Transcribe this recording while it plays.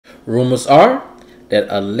Rumors are that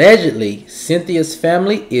allegedly Cynthia's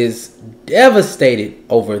family is devastated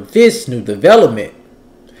over this new development.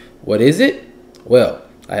 What is it? Well,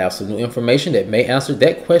 I have some new information that may answer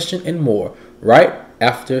that question and more right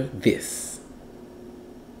after this.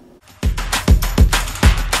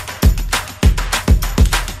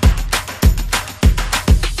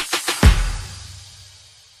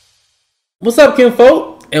 What's up,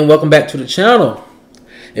 kinfolk, and welcome back to the channel.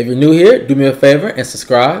 If you're new here, do me a favor and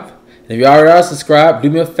subscribe. And if you already are subscribed, do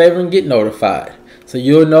me a favor and get notified so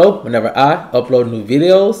you'll know whenever I upload new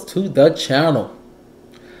videos to the channel.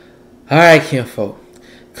 Alright, kinfolk,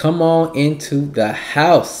 come on into the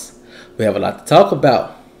house. We have a lot to talk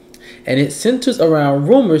about, and it centers around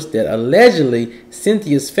rumors that allegedly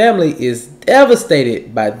Cynthia's family is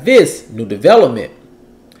devastated by this new development.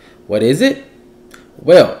 What is it?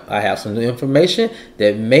 Well, I have some new information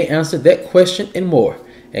that may answer that question and more,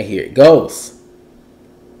 and here it goes.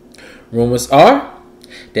 Rumors are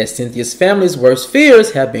that Cynthia's family's worst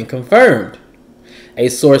fears have been confirmed. A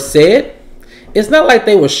source said, "It's not like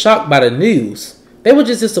they were shocked by the news. They were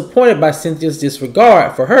just disappointed by Cynthia's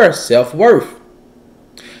disregard for her self-worth."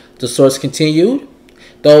 The source continued,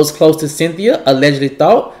 "Those close to Cynthia allegedly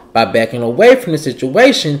thought by backing away from the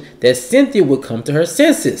situation that Cynthia would come to her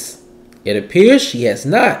senses. It appears she has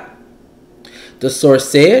not." The source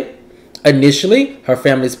said, initially, her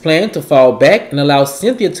family's plan to fall back and allow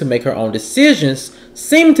Cynthia to make her own decisions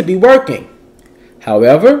seemed to be working.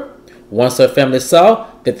 However, once her family saw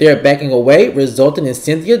that their backing away resulted in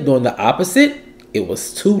Cynthia doing the opposite, it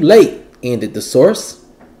was too late, ended the source.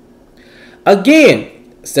 Again,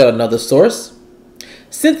 said another source,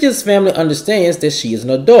 Cynthia's family understands that she is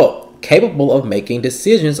an adult, capable of making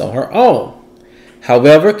decisions on her own.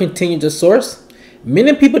 However, continued the source,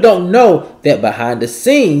 many people don't know that behind the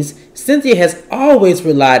scenes, Cynthia has always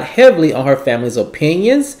relied heavily on her family's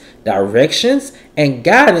opinions, directions, and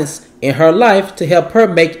guidance in her life to help her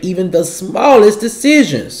make even the smallest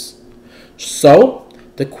decisions. So,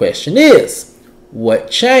 the question is,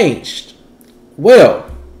 what changed? Well,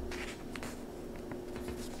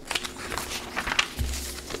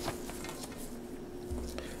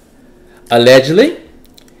 allegedly,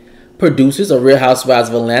 producers of Real Housewives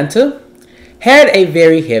of Atlanta had a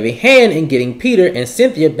very heavy hand in getting Peter and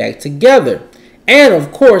Cynthia back together. And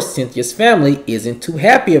of course, Cynthia's family isn't too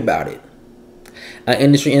happy about it. An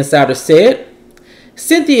industry insider said,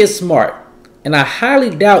 "Cynthia is smart, and I highly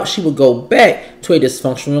doubt she would go back to a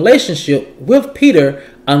dysfunctional relationship with Peter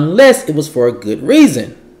unless it was for a good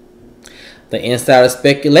reason." The insider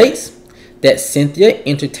speculates that Cynthia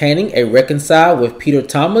entertaining a reconcile with Peter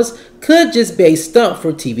Thomas could just be a stunt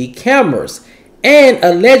for TV cameras, and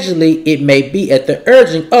allegedly it may be at the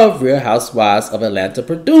urging of Real Housewives of Atlanta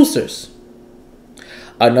producers.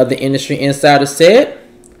 Another industry insider said,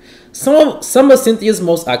 some of Cynthia's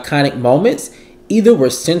most iconic moments either were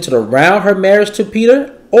centered around her marriage to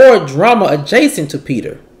Peter or drama adjacent to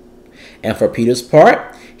Peter. And for Peter's part,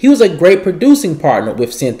 he was a great producing partner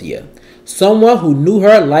with Cynthia, someone who knew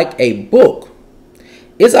her like a book.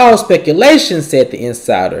 "It's all speculation," said the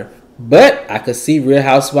insider, "but I could see Real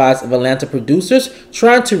Housewives of Atlanta producers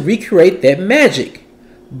trying to recreate that magic.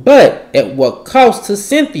 But at what cost to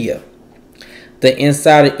Cynthia?" The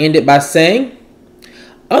insider ended by saying,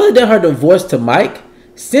 "Other than her divorce to Mike,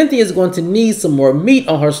 Cynthia is going to need some more meat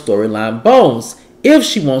on her storyline bones if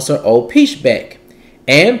she wants her old peach back.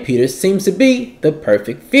 And Peter seems to be the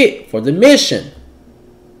perfect fit for the mission."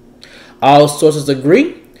 All sources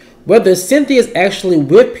agree, whether Cynthia is actually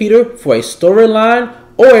with Peter for a storyline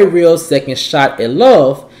or a real second shot at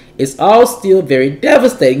love, it's all still very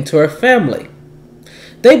devastating to her family.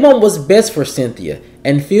 They want what's best for Cynthia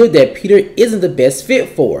and feel that Peter isn't the best fit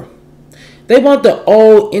for her. They want the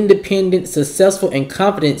old, independent, successful, and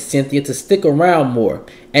confident Cynthia to stick around more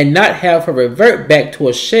and not have her revert back to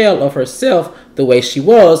a shell of herself the way she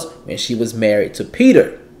was when she was married to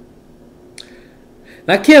Peter.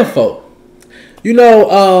 Now, kinfolk,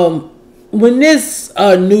 when this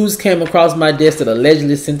news came across my desk that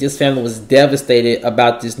allegedly Cynthia's family was devastated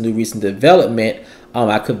about this new recent development,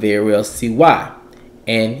 I could very well see why.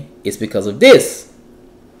 And it's because of this.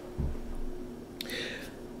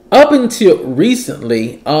 Up until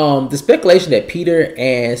recently, the speculation that Peter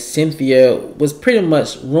and Cynthia was pretty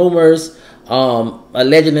much rumors,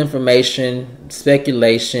 alleged information,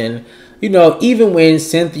 speculation. Even when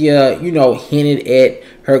Cynthia, hinted at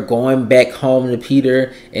her going back home to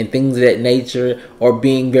Peter and things of that nature, or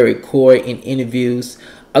being very coy in interviews,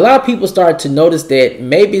 a lot of people started to notice that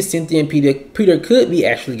maybe Cynthia and Peter could be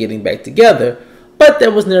actually getting back together, but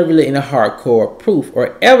there was never really any hardcore proof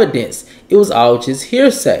or evidence. It was all just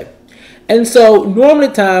hearsay. And so normally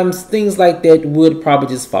times things like that would probably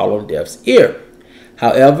just fall on deaf's ear.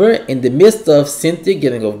 However, in the midst of Cynthia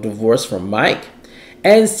getting a divorce from Mike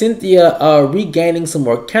and Cynthia regaining some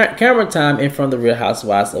more camera time in front of the Real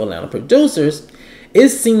Housewives of Atlanta producers, it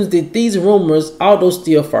seems that these rumors, although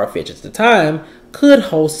still far-fetched at the time, could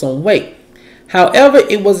hold some weight. However,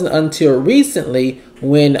 it wasn't until recently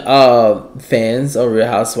when fans of Real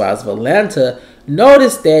Housewives of Atlanta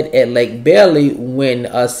noticed that at Lake Bailey, when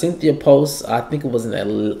Cynthia posts, I think it was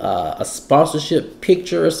a sponsorship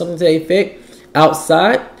picture or something to that effect,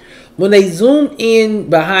 outside, when they zoomed in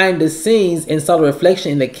behind the scenes and saw the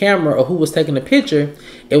reflection in the camera of who was taking the picture,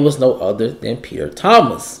 it was no other than Peter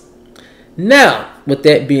Thomas. Now, with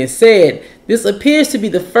that being said, this appears to be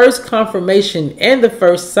the first confirmation and the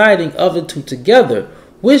first sighting of the two together,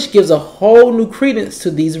 which gives a whole new credence to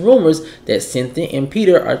these rumors that Cynthia and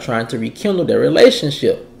Peter are trying to rekindle their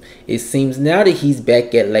relationship. It seems now that he's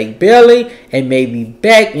back at Lake Bailey and maybe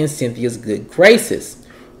back in Cynthia's good graces,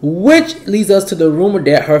 which leads us to the rumor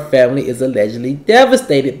that her family is allegedly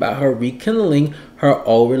devastated by her rekindling her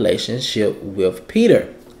old relationship with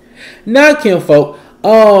Peter. Now, kinfolk,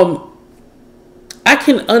 I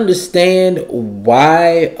can understand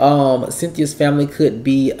why Cynthia's family could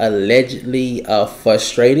be allegedly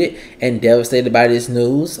frustrated and devastated by this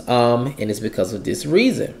news, and it's because of this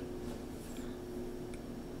reason.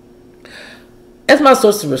 As my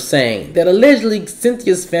sources were saying, that allegedly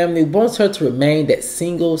Cynthia's family wants her to remain that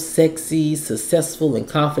single, sexy, successful, and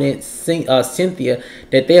confident Cynthia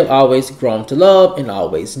that they have always grown to love and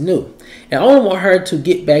always knew. And only want her to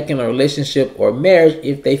get back in a relationship or marriage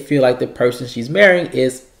if they feel like the person she's marrying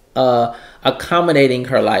is accommodating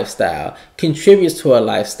her lifestyle, contributes to her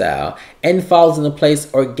lifestyle, and falls into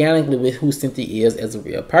place organically with who Cynthia is as a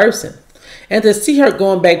real person. And to see her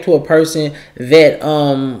going back to a person that,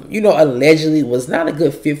 allegedly was not a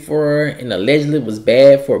good fit for her and allegedly was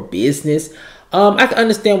bad for business, I can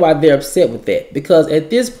understand why they're upset with that. Because at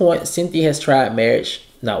this point, Cynthia has tried marriage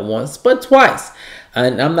not once, but twice.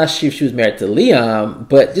 And I'm not sure if she was married to Leon,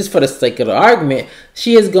 but just for the sake of the argument,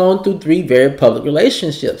 she has gone through 3 very public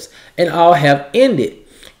relationships and all have ended.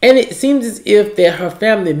 And it seems as if that her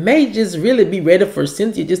family may just really be ready for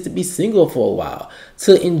Cynthia just to be single for a while,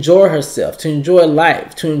 to enjoy herself, to enjoy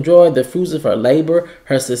life, to enjoy the fruits of her labor,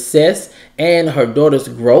 her success, and her daughter's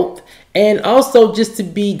growth, and also just to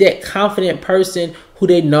be that confident person who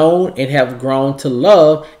they've known and have grown to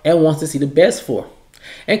love and wants to see the best for.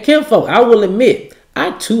 And kinfolk, I will admit,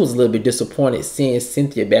 I too was a little bit disappointed seeing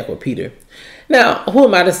Cynthia back with Peter. Now, who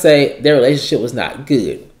am I to say their relationship was not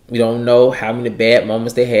good? We don't know how many bad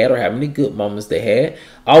moments they had or how many good moments they had.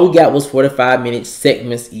 All we got was 45-minute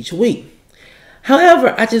segments each week.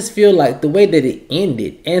 However, I just feel like the way that it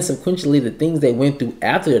ended and sequentially the things they went through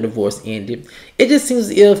after the divorce ended, it just seems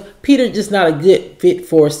as if Peter just not a good fit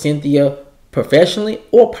for Cynthia professionally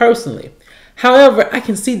or personally. However, I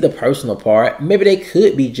can see the personal part. Maybe they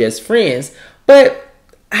could be just friends, but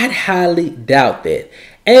I'd highly doubt that.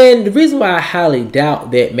 And the reason why I highly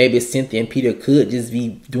doubt that maybe Cynthia and Peter could just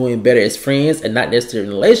be doing better as friends and not necessarily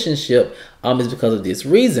in a relationship is because of this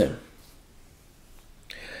reason.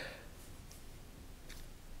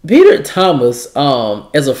 Peter Thomas,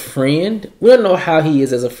 as a friend, we don't know how he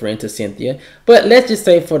is as a friend to Cynthia, but let's just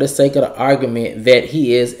say for the sake of the argument that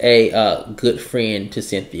he is a good friend to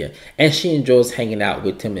Cynthia and she enjoys hanging out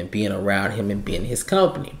with him and being around him and being in his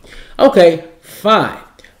company. Okay, fine.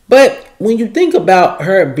 But when you think about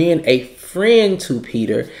her being a friend to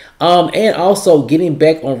Peter, and also getting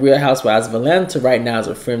back on Real Housewives of Atlanta right now as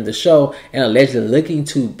a friend of the show and allegedly looking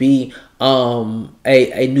to be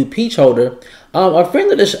a new peach holder, a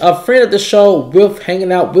friend of the show with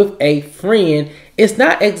hanging out with a friend is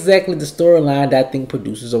not exactly the storyline that I think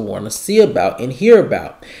producers will want to see about and hear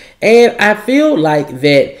about. And I feel like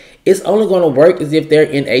that it's only going to work as if they're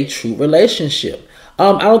in a true relationship.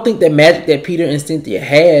 I don't think the magic that Peter and Cynthia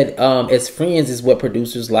had as friends is what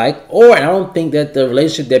producers like, or I don't think that the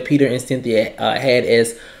relationship that Peter and Cynthia had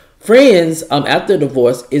as friends after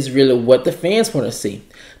divorce is really what the fans want to see.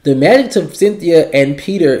 The magic to Cynthia and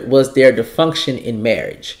Peter was their dysfunction in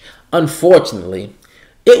marriage. Unfortunately,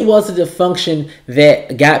 it was a dysfunction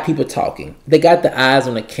that got people talking. They got the eyes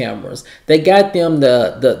on the cameras. They got them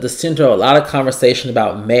the center of a lot of conversation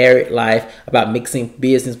about married life, about mixing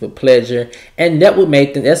business with pleasure, and that's what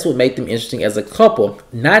made them interesting as a couple,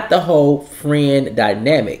 not the whole friend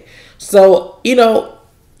dynamic. So, even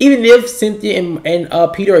if Cynthia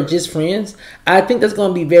and Peter are just friends, I think that's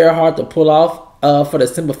going to be very hard to pull off. For the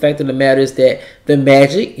simple fact of the matter is that the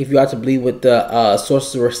magic, if you are to believe what the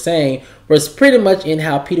sources were saying, was pretty much in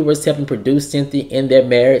how Peter was helping produce Cynthia in their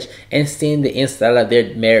marriage and seeing the inside of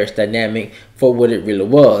their marriage dynamic for what it really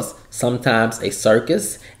was. Sometimes a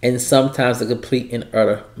circus and sometimes a complete and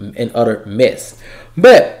utter mess.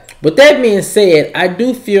 But with that being said, I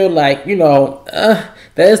do feel like, that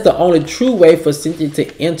is the only true way for Cynthia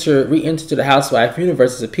to re-enter to the housewife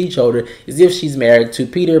universe as a peach holder is if she's married to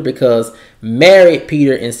Peter, because married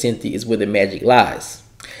Peter and Cynthia is where the magic lies.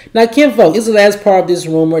 Now, kinfolk, this is the last part of this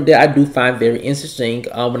rumor that I do find very interesting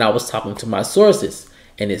when I was talking to my sources,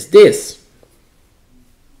 and it's this.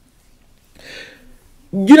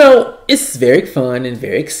 It's very fun and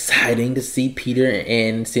very exciting to see Peter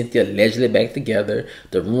and Cynthia allegedly back together.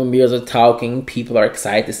 The rumor mills are talking. People are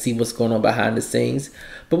excited to see what's going on behind the scenes.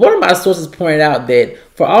 But one of my sources pointed out that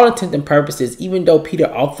for all intents and purposes, even though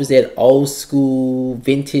Peter offers that old school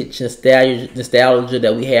vintage nostalgia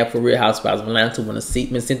that we had for Real Housewives of Atlanta when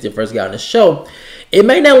Cynthia first got on the show, it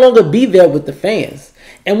may no longer be there with the fans.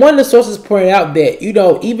 And one of the sources pointed out that,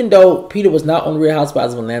 even though Peter was not on Real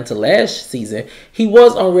Housewives of Atlanta last season, he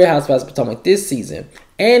was on Real Housewives of Potomac this season.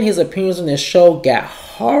 And his appearance on this show got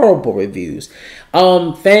horrible reviews.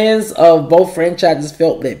 Fans of both franchises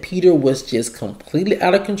felt that Peter was just completely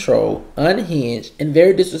out of control, unhinged, and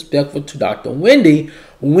very disrespectful to Dr. Wendy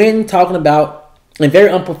when talking about, and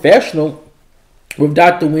very unprofessional with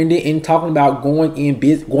Dr. Wendy in talking about going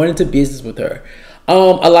into business with her.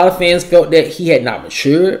 A lot of fans felt that he had not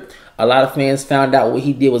matured. A lot of fans found out what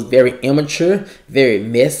he did was very immature, very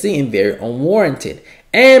messy, and very unwarranted.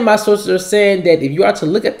 And my sources are saying that if you are to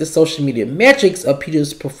look at the social media metrics of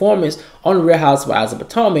Peter's performance on Real Housewives of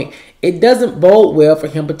Potomac, it doesn't bode well for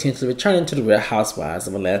him potentially returning to the Real Housewives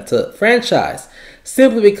of Atlanta franchise.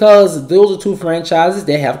 Simply because those are two franchises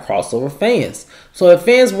that have crossover fans. So if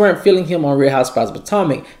fans weren't feeling him on Real Housewives of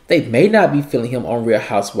Potomac, they may not be feeling him on Real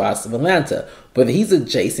Housewives of Atlanta, whether he's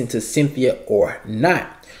adjacent to Cynthia or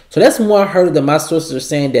not. So that's one hurdle that my sources are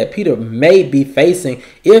saying that Peter may be facing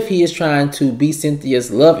if he is trying to be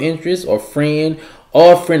Cynthia's love interest or friend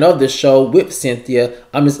of the show with Cynthia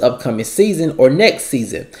on this upcoming season or next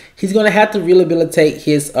season. He's going to have to rehabilitate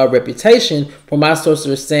his reputation, for my sources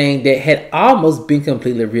are saying that had almost been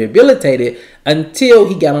completely rehabilitated until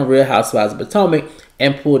he got on Real Housewives of Potomac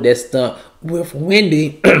and pulled that stunt with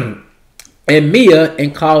Wendy and Mia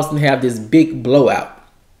and caused them to have this big blowout.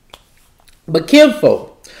 But kinfolk,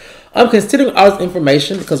 I'm considering all this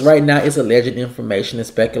information because right now it's alleged information and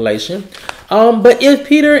speculation. But if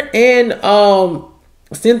Peter and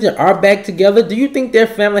Cynthia are back together, do you think their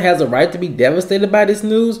family has a right to be devastated by this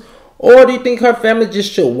news? Or do you think her family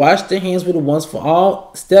just should wash their hands with it once for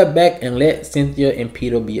all, step back and let Cynthia and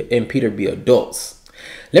Peter be adults?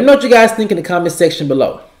 Let me know what you guys think in the comment section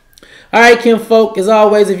below. Alright, kinfolk, as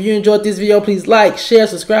always, if you enjoyed this video, please like, share,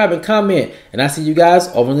 subscribe, and comment. And I'll see you guys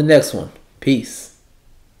over in the next one. Peace.